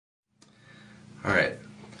Alright,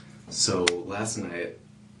 so last night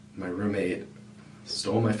my roommate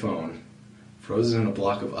stole my phone, froze it in a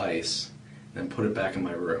block of ice, and then put it back in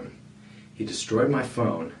my room. He destroyed my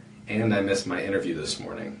phone, and I missed my interview this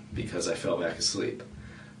morning because I fell back asleep.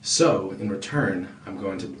 So, in return, I'm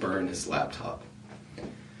going to burn his laptop.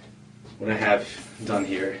 What I have done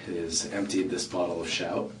here is emptied this bottle of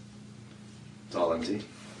Shout. It's all empty.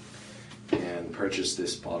 And purchased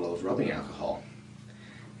this bottle of rubbing alcohol.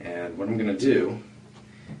 And what I'm going to do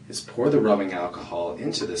is pour the rubbing alcohol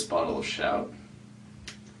into this bottle of Shout,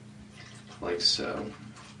 like so.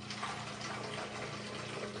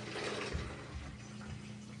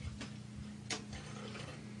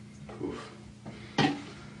 Oof. This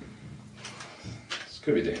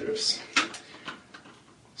could be dangerous.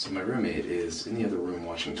 So my roommate is in the other room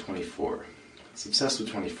watching 24. He's obsessed with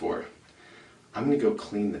 24. I'm going to go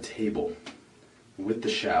clean the table with the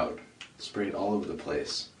Shout, spray it all over the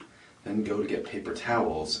place, then go to get paper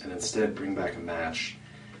towels and instead bring back a match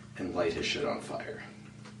and light his shit on fire.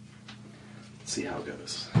 Let's see how it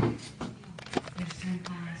goes.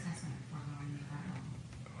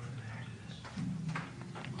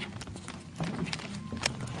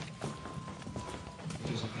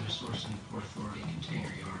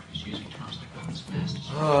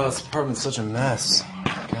 Oh, this apartment's such a mess.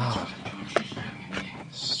 God.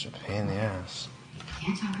 Such a pain in the ass.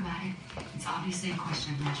 Can't talk about it. It's obviously a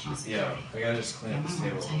question of national security. Yeah, I gotta just clean up this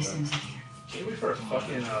table a little bit. Can't wait for a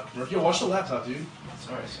fucking commercial. Yo, watch the laptop, dude.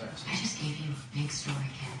 Sorry. I just gave you a big story,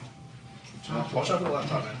 Ken. Watch out for the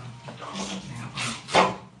laptop, man.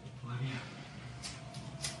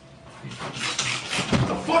 What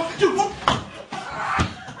the fuck? Dude, what?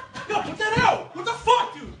 Yo, put that out! What the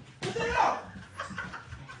fuck, dude? Put that out!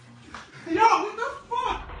 Yo, what the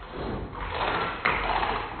fuck?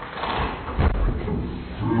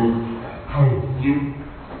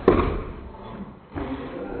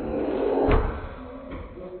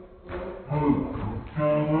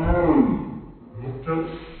 What the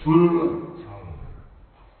fuck?